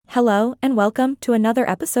Hello and welcome to another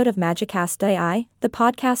episode of project.gi, the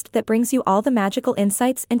podcast that brings you all the magical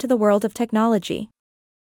insights into the world of technology.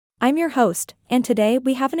 I'm your host, and today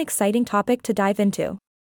we have an exciting topic to dive into.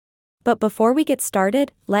 But before we get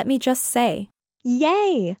started, let me just say,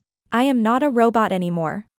 Yay! I am not a robot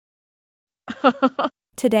anymore.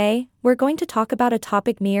 Today, we're going to talk about a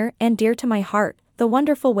topic near and dear to my heart, the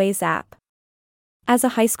wonderful Waze app. As a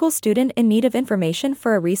high school student in need of information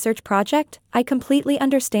for a research project, I completely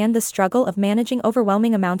understand the struggle of managing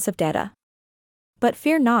overwhelming amounts of data. But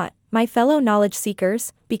fear not, my fellow knowledge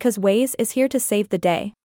seekers, because Waze is here to save the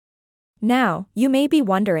day. Now, you may be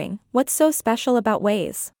wondering, what's so special about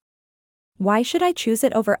Waze? Why should I choose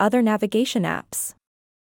it over other navigation apps?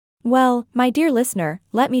 Well, my dear listener,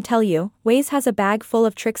 let me tell you, Waze has a bag full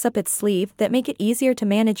of tricks up its sleeve that make it easier to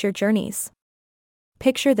manage your journeys.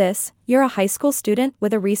 Picture this, you're a high school student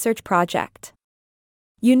with a research project.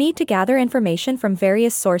 You need to gather information from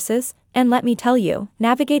various sources, and let me tell you,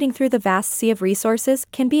 navigating through the vast sea of resources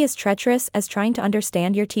can be as treacherous as trying to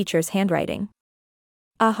understand your teacher's handwriting.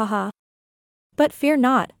 Ahaha. But fear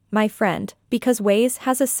not, my friend, because Waze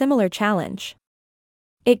has a similar challenge.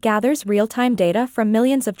 It gathers real-time data from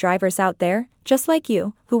millions of drivers out there, just like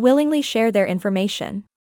you, who willingly share their information.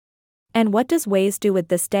 And what does Waze do with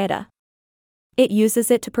this data? It uses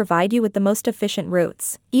it to provide you with the most efficient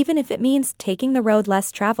routes, even if it means taking the road less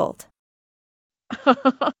traveled.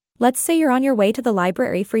 Let's say you're on your way to the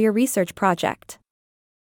library for your research project.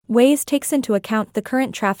 Waze takes into account the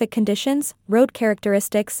current traffic conditions, road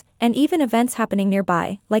characteristics, and even events happening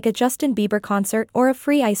nearby, like a Justin Bieber concert or a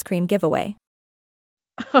free ice cream giveaway.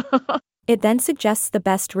 It then suggests the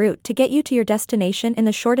best route to get you to your destination in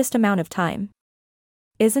the shortest amount of time.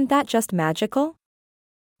 Isn't that just magical?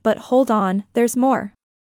 But hold on, there's more.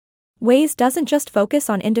 Waze doesn't just focus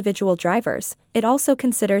on individual drivers, it also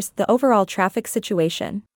considers the overall traffic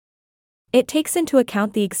situation. It takes into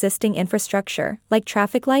account the existing infrastructure, like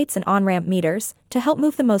traffic lights and on-ramp meters, to help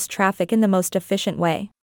move the most traffic in the most efficient way.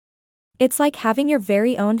 It's like having your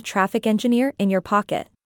very own traffic engineer in your pocket.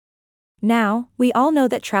 Now, we all know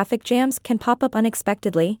that traffic jams can pop up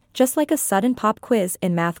unexpectedly, just like a sudden pop quiz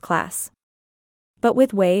in math class. But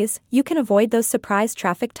with Waze, you can avoid those surprise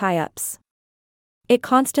traffic tie-ups. It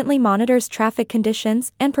constantly monitors traffic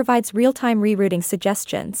conditions and provides real-time rerouting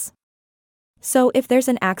suggestions. So if there's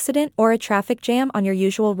an accident or a traffic jam on your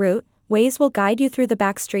usual route, Waze will guide you through the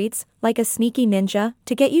back streets, like a sneaky ninja,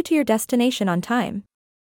 to get you to your destination on time.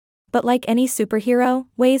 But like any superhero,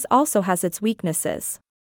 Waze also has its weaknesses.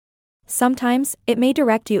 Sometimes, it may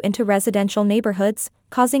direct you into residential neighborhoods,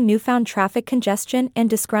 causing newfound traffic congestion and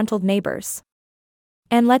disgruntled neighbors.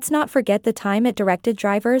 And let's not forget the time it directed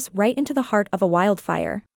drivers right into the heart of a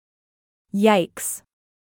wildfire. Yikes.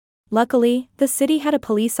 Luckily, the city had a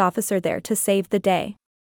police officer there to save the day.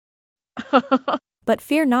 But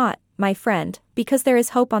fear not, my friend, because there is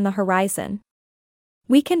hope on the horizon.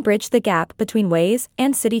 We can bridge the gap between Waze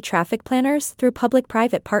and city traffic planners through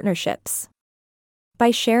public-private partnerships.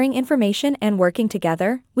 By sharing information and working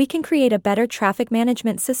together, we can create a better traffic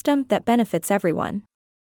management system that benefits everyone.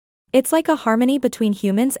 It's like a harmony between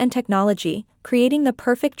humans and technology, creating the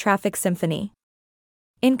perfect traffic symphony.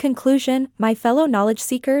 In conclusion, my fellow knowledge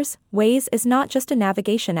seekers, Waze is not just a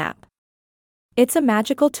navigation app. It's a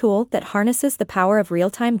magical tool that harnesses the power of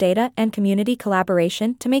real-time data and community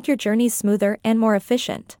collaboration to make your journeys smoother and more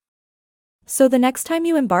efficient. So the next time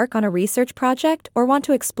you embark on a research project or want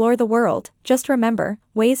to explore the world, just remember,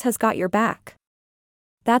 Waze has got your back.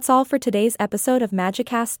 That's all for today's episode of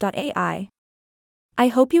project.ai. I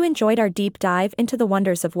hope you enjoyed our deep dive into the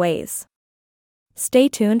wonders of Waze. Stay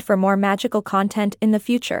tuned for more magical content in the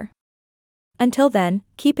future. Until then,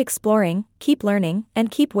 keep exploring, keep learning, and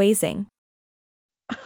keep Wazing.